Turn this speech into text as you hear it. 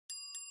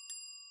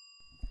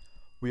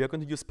we are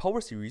going to use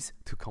power series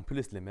to compute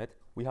this limit.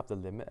 We have the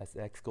limit as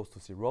x goes to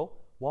 0,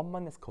 1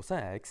 minus cosine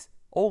x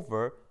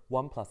over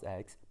 1 plus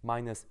x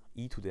minus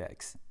e to the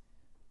x.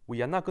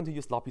 We are not going to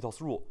use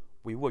L'Hopital's rule.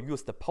 We will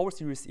use the power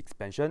series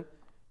expansion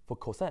for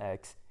cosine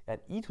x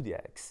and e to the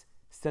x,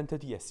 center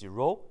d at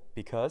 0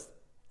 because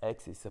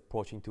x is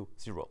approaching to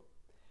 0.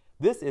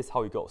 This is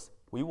how it goes.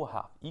 We will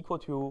have equal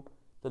to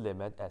the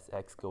limit as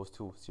x goes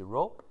to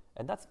 0,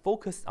 and that's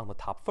focused on the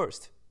top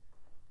first.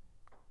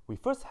 We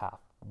first have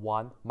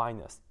 1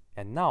 minus,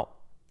 and now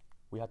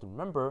we have to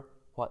remember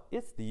what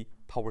is the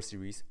power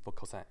series for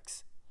cosine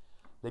x.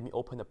 Let me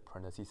open the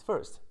parentheses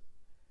first.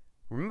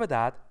 Remember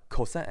that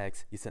cosine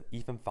x is an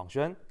even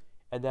function,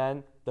 and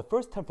then the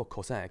first term for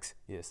cosine x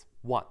is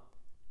 1,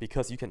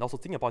 because you can also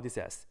think about this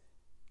as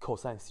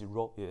cosine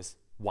 0 is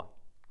 1.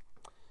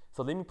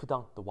 So let me put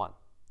down the 1.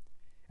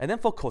 And then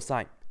for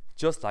cosine,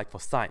 just like for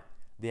sine,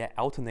 they are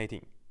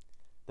alternating.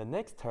 The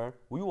next term,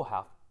 we will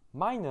have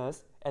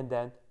minus, and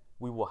then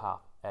we will have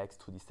x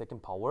to the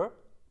second power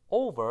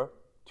over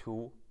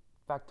 2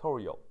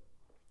 factorial.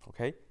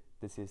 Okay,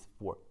 this is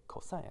for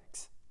cosine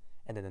x.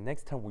 And then the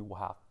next term, we will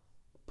have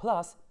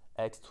plus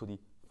x to the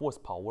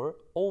fourth power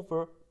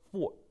over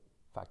 4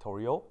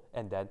 factorial,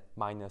 and then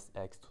minus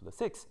x to the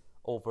 6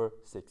 over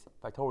 6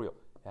 factorial,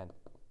 and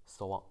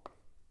so on.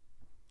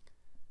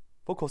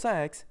 For cosine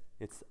x,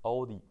 it's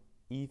all the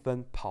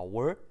even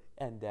power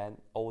and then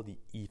all the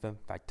even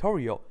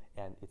factorial,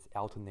 and it's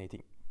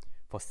alternating.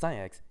 For sine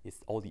x,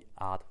 it's all the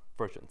odd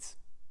versions.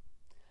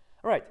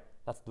 All right,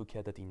 let's look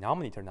at the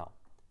denominator now.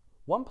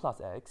 1 plus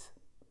x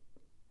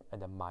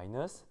and then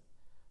minus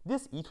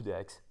this e to the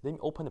x. Let me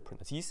open the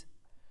parentheses.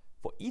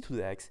 For e to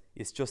the x,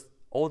 it's just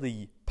all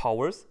the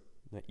powers,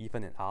 the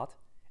even and odd,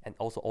 and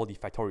also all the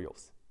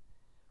factorials.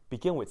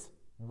 Begin with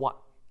 1,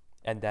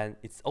 and then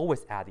it's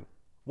always adding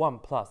 1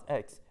 plus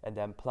x and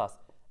then plus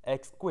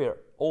x squared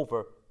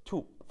over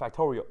 2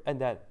 factorial,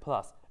 and then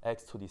plus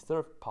x to the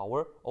third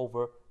power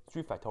over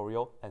 3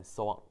 factorial, and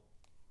so on.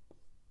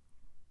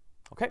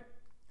 Okay,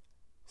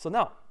 so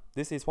now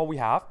this is what we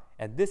have,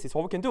 and this is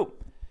what we can do.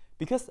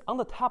 Because on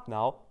the top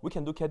now, we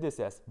can look at this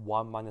as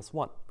 1 minus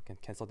 1. We can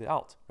cancel it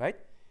out, right?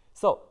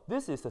 So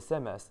this is the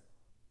same as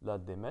the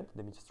limit.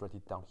 Let me just write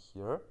it down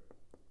here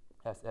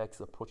as x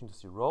approaching to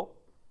 0.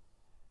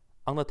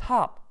 On the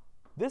top,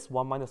 this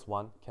 1 minus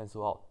 1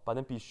 cancel out, but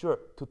then be sure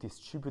to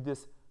distribute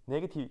this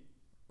negative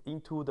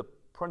into the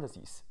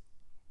parentheses.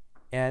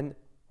 And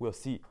we'll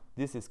see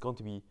this is going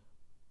to be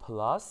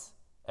plus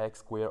x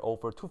squared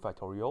over 2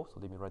 factorial.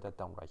 So let me write that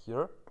down right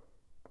here.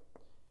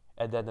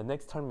 And then the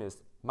next term is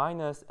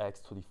minus x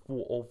to the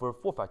 4 over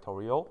 4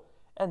 factorial,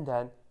 and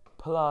then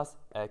plus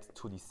x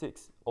to the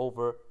 6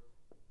 over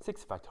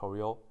 6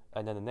 factorial,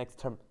 and then the next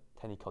term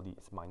technically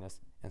is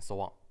minus, and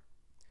so on.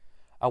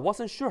 I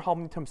wasn't sure how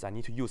many terms I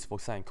need to use for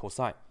sine and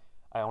cosine.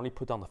 I only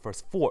put down the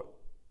first 4,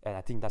 and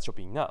I think that should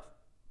be enough.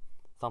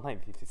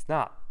 Sometimes if it's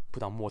not, put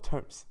down more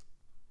terms.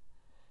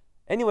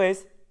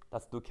 Anyways,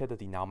 let's look at the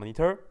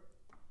denominator.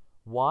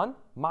 1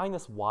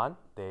 minus 1,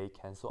 they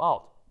cancel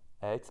out.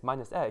 X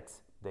minus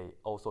x, they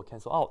also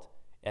cancel out.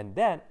 And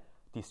then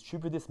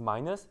distribute this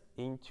minus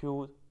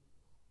into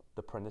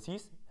the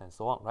parentheses, and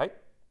so on, right?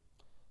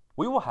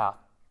 We will have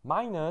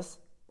minus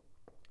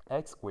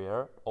x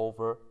squared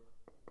over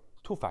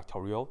 2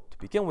 factorial to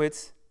begin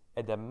with,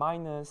 and then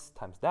minus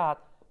times that,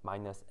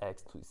 minus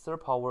x to the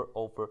third power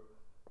over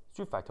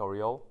 3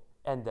 factorial,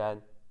 and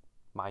then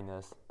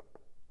minus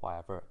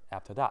whatever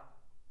after that.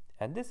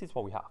 And this is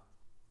what we have.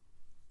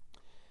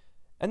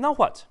 And now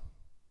what?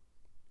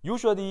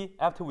 Usually,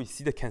 after we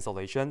see the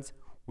cancellations,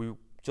 we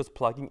just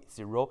plug in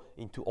 0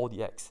 into all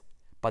the x.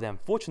 But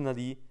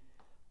unfortunately,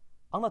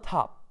 on the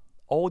top,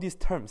 all these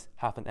terms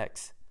have an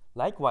x.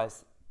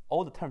 Likewise,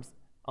 all the terms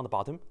on the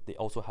bottom, they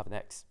also have an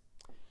x.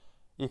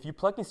 If you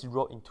plug in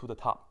 0 into the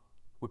top,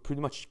 we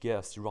pretty much get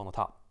a 0 on the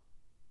top.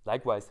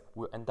 Likewise,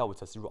 we'll end up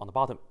with a 0 on the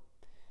bottom.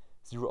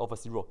 0 over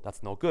 0,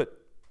 that's no good.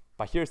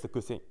 But here's the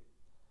good thing.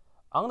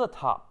 On the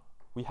top,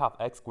 we have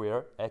x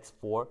squared,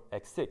 x4,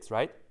 x6,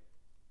 right?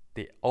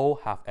 They all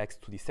have x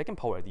to the second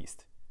power at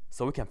least.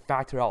 So we can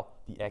factor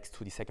out the x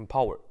to the second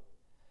power.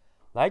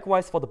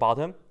 Likewise, for the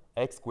bottom,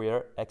 x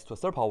squared, x to the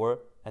third power,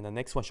 and the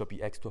next one should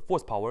be x to the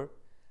fourth power.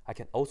 I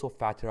can also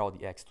factor out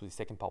the x to the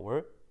second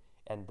power,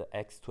 and the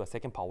x to the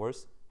second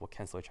powers will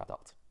cancel each other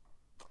out.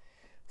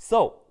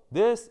 So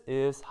this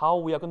is how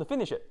we are going to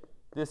finish it.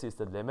 This is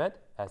the limit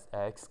as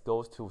x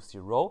goes to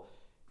 0.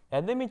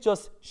 And let me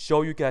just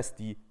show you guys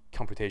the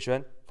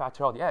computation.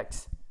 Factor out the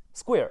x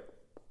squared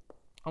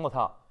on the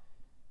top.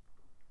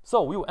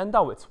 So we will end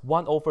up with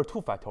 1 over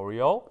 2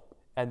 factorial,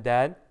 and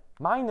then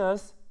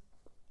minus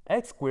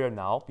x squared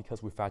now,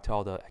 because we factor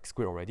out the x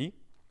squared already,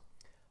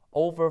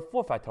 over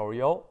 4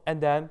 factorial,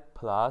 and then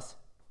plus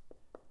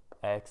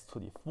x to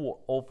the 4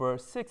 over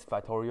 6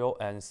 factorial,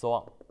 and so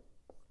on.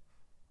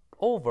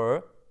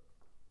 Over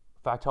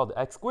factor out the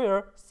x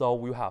squared, so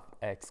we have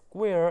x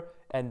squared,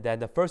 and then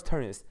the first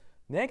term is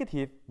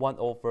negative 1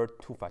 over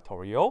 2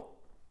 factorial,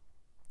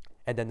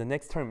 and then the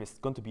next term is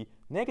going to be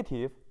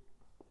negative,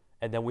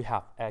 and then we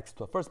have x to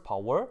the first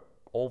power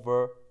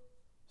over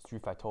 3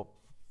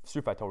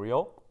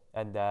 factorial,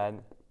 and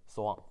then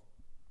so on,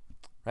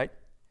 right?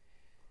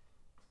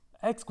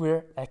 X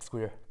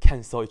squared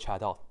cancel each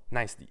other out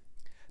nicely.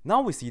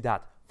 Now we see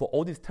that for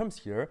all these terms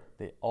here,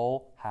 they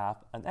all have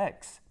an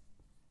x.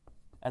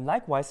 And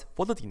likewise,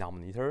 for the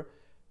denominator,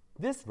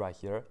 this right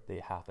here, they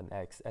have an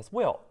x as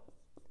well.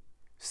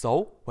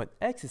 So when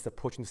x is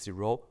approaching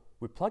 0,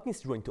 we plug in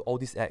 0 into all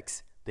these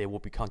x, they will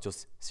become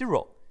just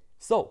 0.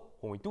 So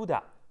when we do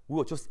that, we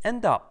will just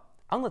end up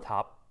on the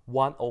top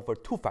 1 over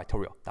 2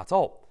 factorial, that's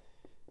all.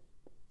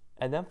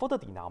 And then for the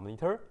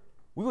denominator,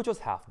 we will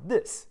just have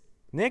this,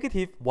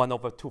 negative 1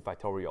 over 2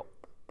 factorial.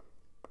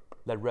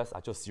 The rest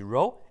are just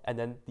 0, and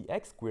then the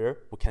x squared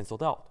will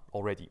cancel out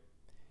already.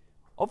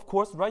 Of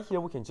course, right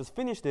here we can just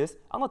finish this.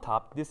 On the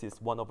top, this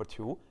is 1 over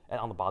 2, and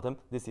on the bottom,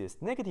 this is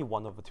negative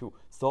 1 over 2.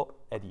 So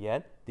at the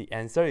end, the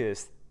answer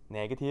is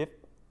negative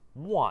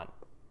 1.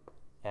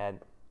 And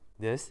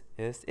this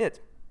is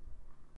it.